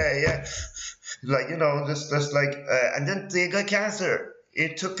 yeah. Like, just like and then they got cancer.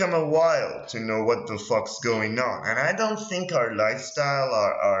 It took them a while to know what the fuck's going on. And I don't think our lifestyle,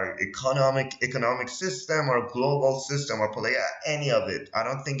 our economic system, our global system, our any of it, I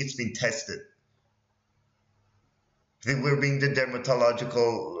don't think it's been tested. I think we're being the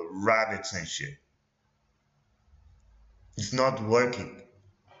dermatological rabbits and shit. It's not working.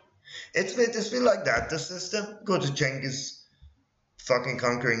 It's been like that, the system. Go to Genghis fucking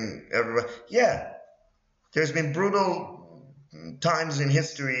conquering everybody. Yeah, there's been brutal times in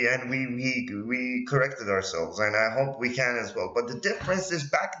history and we corrected ourselves, and I hope we can as well. But the difference is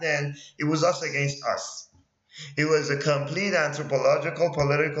back then, it was us against us. It was a complete anthropological,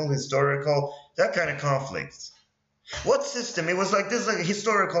 political, historical, that kind of conflict. What system? It was like this, like a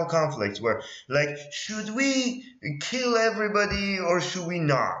historical conflict where, like, should we kill everybody or should we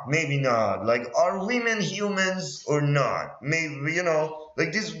not? Maybe not. Like, are women humans or not? Maybe,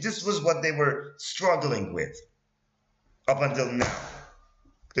 like this was what they were struggling with up until now.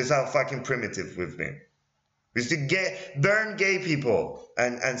 This is how fucking primitive we've been. We used to burn gay people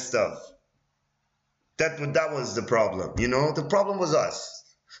and stuff. That was the problem, The problem was us.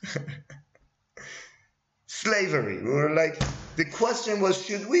 Slavery. We were like, the question was,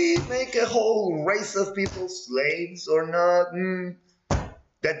 should we make a whole race of people slaves or not?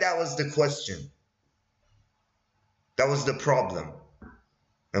 That was the question. That was the problem.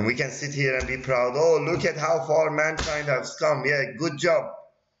 And we can sit here and be proud. Oh, look at how far mankind has come. Yeah, good job.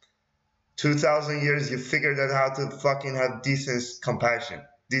 2,000 years, you figured out how to fucking have decent compassion.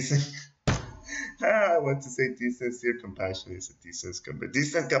 I want to say decency or compassion is a decent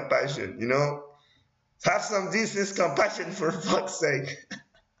compassion, Have some decent compassion, for fuck's sake.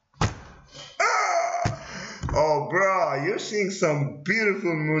 Oh, bro, you're seeing some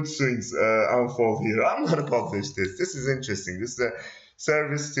beautiful mood swings unfold here. I'm going to publish this. This is interesting. This is a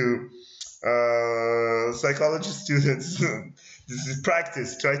service to psychology students. This is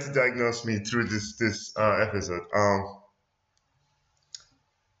practice. Try to diagnose me through this episode.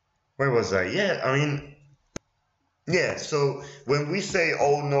 Where was I? Yeah, so when we say,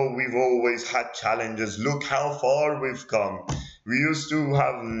 oh no, we've always had challenges, look how far we've come. We used to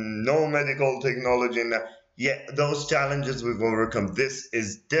have no medical technology. Now. Yeah, those challenges we've overcome. This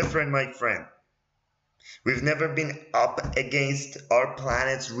is different, my friend. We've never been up against our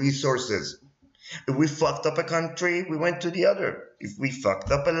planet's resources. If we fucked up a country, we went to the other. If we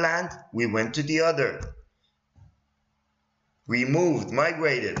fucked up a land, we went to the other. We moved,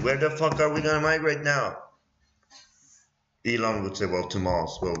 migrated. Where the fuck are we gonna migrate now? Elon would say, well, to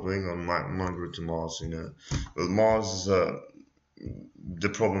Mars. Well, we're gonna migrate to Mars, you know. Well, Mars, the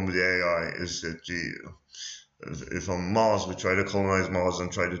problem with the AI is that if on Mars we try to colonize Mars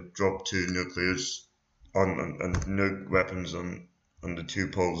and try to drop two nuclears and nuke weapons on the two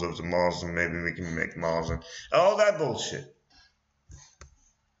poles of the Mars, and maybe we can make Mars and all that bullshit.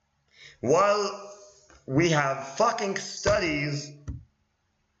 While we have fucking studies,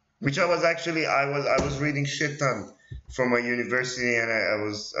 which I was reading shit on from my university, and I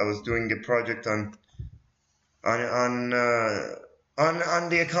was doing a project on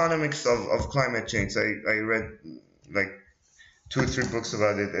the economics of climate change. I read like 2 or 3 books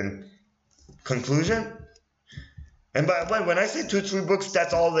about it, and conclusion. And when I say 2 or 3 books,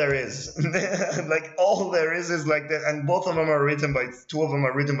 that's all there is. Like all there is like that, and both of them are written by 2 of them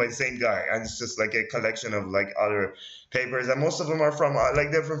are written by the same guy, and it's just like a collection of like other papers, and most of them are from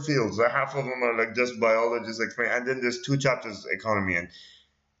like different fields. Like half of them are like just biologists explain, and then there's 2 chapters economy, and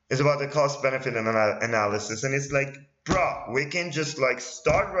it's about the cost benefit analysis, and it's like, bro, we can just like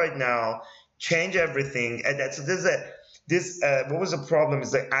start right now, change everything, and that's what was the problem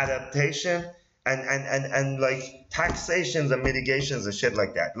is like adaptation. And like taxations and mitigations and shit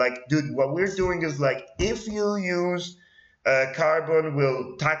like that. Like, dude, what we're doing is like, if you use carbon,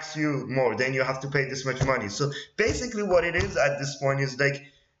 we'll tax you more. Then you have to pay this much money. So basically, what it is at this point is like,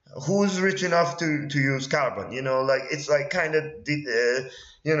 who's rich enough to use carbon? You know, like it's like kind of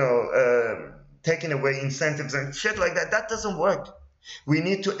taking away incentives and shit like that. That doesn't work. We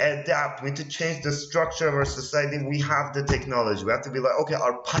need to adapt. We need to change the structure of our society. We have the technology. We have to be like, okay,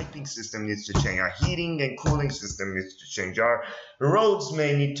 our piping system needs to change. Our heating and cooling system needs to change. Our roads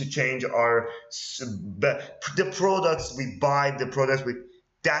may need to change. The products we buy,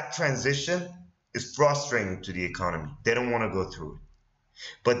 that transition is frustrating to the economy. They don't want to go through it.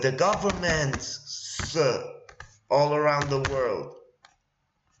 But the governments all around the world,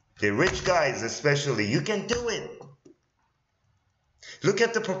 the rich guys especially, you can do it. Look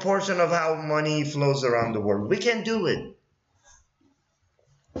at the proportion of how money flows around the world. We can do it.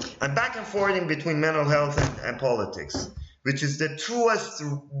 I'm back and forth in between mental health and politics, which is the truest,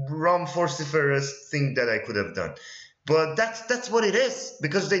 vociferous thing that I could have done. But that's what it is,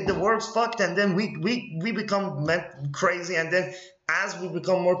 because the world's fucked, and then we become crazy, and then as we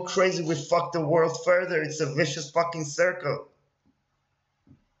become more crazy, we fuck the world further. It's a vicious fucking circle.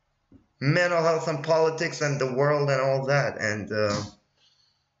 Mental health and politics and the world and all that, and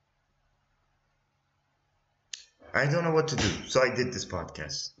I don't know what to do, so I did this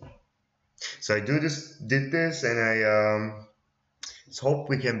podcast. So I did this, and I hope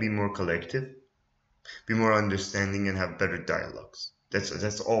we can be more collective, be more understanding, and have better dialogues.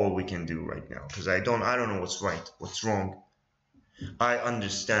 That's all we can do right now, because I don't know what's right, what's wrong. I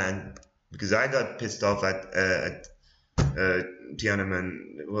understand, because I got pissed off at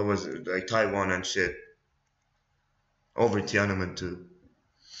Tiananmen, what was it, like Taiwan and shit, over Tiananmen too,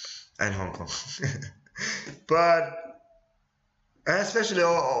 and Hong Kong. But especially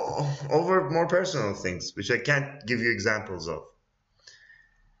over more personal things, which I can't give you examples of.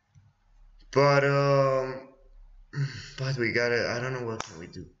 But we gotta, I don't know what can we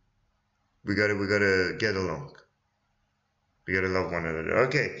do. We gotta get along. We gotta love one another.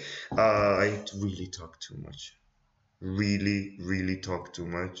 Okay, I really talk too much. Really talk too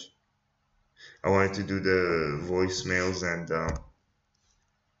much. I wanted to do the voicemails and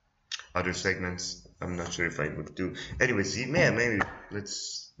other segments. I'm not sure if I would do. Anyways, maybe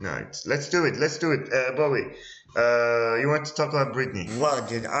let's do it. Bobby, you want to talk about Britney? Well,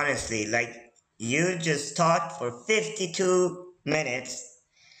 dude, honestly, like, you just talked for 52 minutes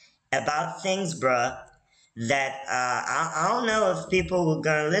about things, bruh, that I don't know if people were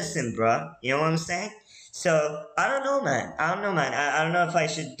gonna listen, bruh. You know what I'm saying? So I don't know, man. I don't know if I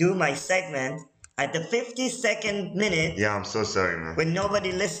should do my segment at the 52nd minute. Yeah, I'm so sorry, man. When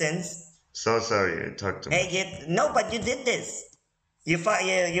nobody listens. So sorry, I talked to me. No, but you did this. You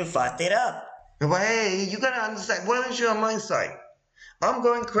fucked it up. But hey, you gotta understand. Why aren't you on my side? I'm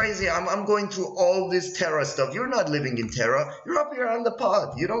going crazy. I'm going through all this Terra stuff. You're not living in Terra. You're up here on the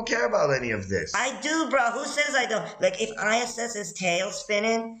pod. You don't care about any of this. I do, bro. Who says I don't? Like, if ISS is tail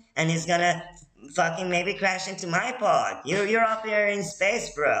spinning and he's gonna fucking maybe crash into my pod, you're up here in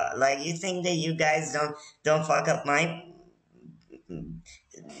space, bro. Like, you think that you guys don't fuck up my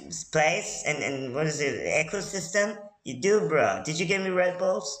place and what is it, ecosystem. You do, bro. Did you give me Red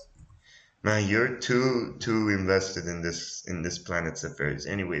Bulls? Man, you're too invested in this planet's affairs.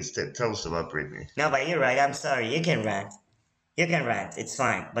 Anyways, tell us about Britney. No, but you're right. I'm sorry. You can rant. You can rant. It's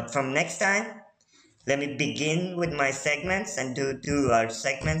fine. But from next time, let me begin with my segments and do our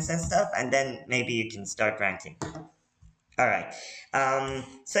segments and stuff, and then maybe you can start ranting. All right.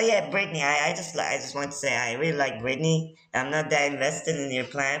 So yeah, Britney. I just want to say I really like Britney. I'm not that invested in your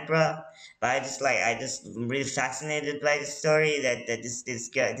planet, bro. But I just really fascinated by the story that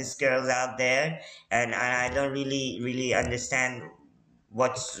this girl's out there, and I don't really understand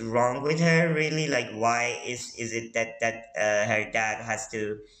what's wrong with her. Really, like why is it that her dad has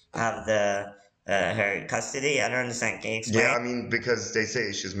to have the her custody? I don't understand. Can you explain? Yeah, I mean, because they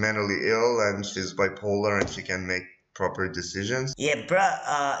say she's mentally ill and she's bipolar and she can make proper decisions. Yeah,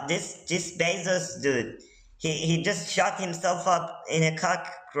 bruh, this Bezos dude, he just shot himself up in a cock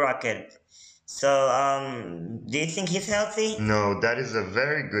rocket. So, do you think he's healthy? No, that is a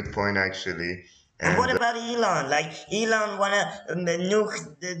very good point, actually. And what about Elon? Like, Elon wanna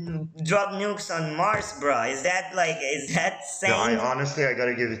drop nukes on Mars, bro. Is that sane? No, I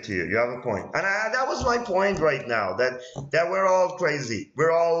gotta give it to you. You have a point, and that was my point right now. That we're all crazy.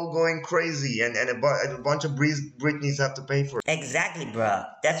 We're all going crazy, and a bunch of Britneys have to pay for it. Exactly, bro.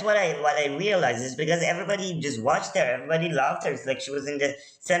 That's what I realized is because everybody just watched her. Everybody loved her. It's like she was in the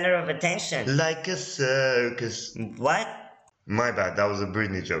center of attention. Like a circus. What? My bad, that was a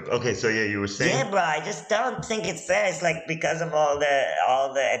Britney joke. Okay, so yeah, you were saying. Yeah, bro, I just don't think it's fair. It's like because of all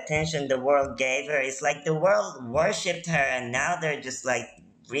the attention the world gave her, it's like the world worshipped her, and now they're just like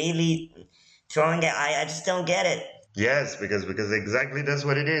really throwing it. I just don't get it. Yes, because exactly that's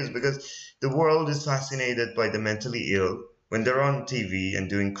what it is. Because the world is fascinated by the mentally ill when they're on TV and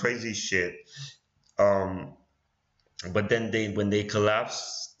doing crazy shit. But then when they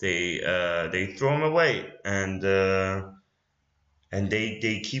collapse, they throw them away and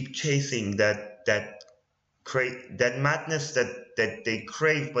they keep chasing that madness that they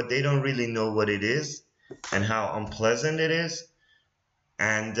crave, but they don't really know what it is and how unpleasant it is,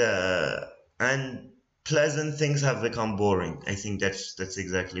 and pleasant things have become boring. I think that's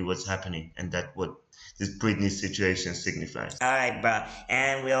exactly what's happening, and that what this Britney situation signifies. All right, bro,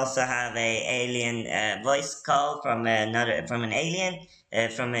 and we also have a alien voice call from an alien.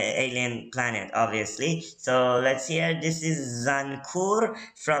 From an alien planet, obviously. So let's hear. This is Zankur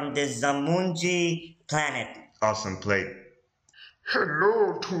from the Zamunji planet. Awesome, play.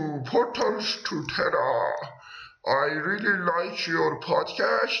 Hello to Portals to Terra. I really like your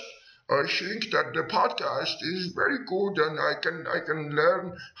podcast. I think that the podcast is very good and I can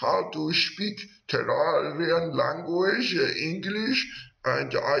learn how to speak Terrarian language, English,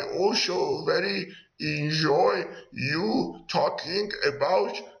 and I also very enjoy you talking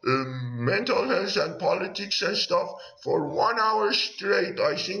about mental health and politics and stuff for 1 hour straight.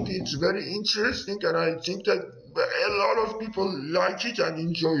 I think it's very interesting and I think that a lot of people like it and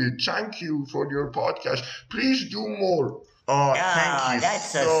enjoy it. Thank you for your podcast. Please do more. Oh, thank you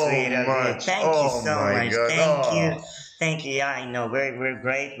that's so sweet of much. you. Thank you so much. God. Thank you. Yeah, I know we're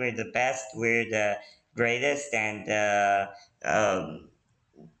great. We're the best. We're the greatest, and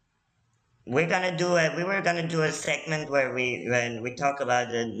we were gonna do a segment where we talk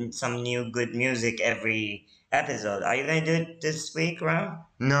about some new good music every episode. Are you gonna do it this week, Ram?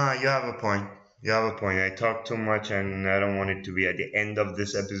 No, you have a point. You have a point. I talk too much and I don't want it to be at the end of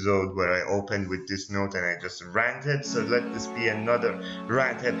this episode where I opened with this note and I just ranted. So let this be another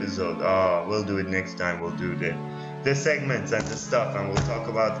rant episode. Oh, we'll do it next time. We'll do the segments and the stuff, and we'll talk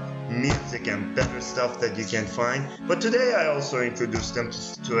about music and better stuff that you can find. But today I also introduced them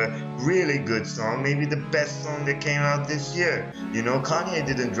to a really good song, maybe the best song that came out this year. You know, Kanye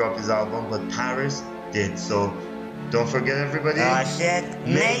didn't drop his album, but Paris did. So don't forget, everybody. Oh shit!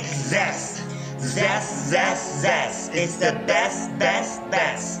 Make zest. Zest, zest, zest. It's the best, best,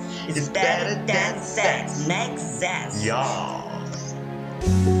 best. It's better than sex. Make zest. Yes.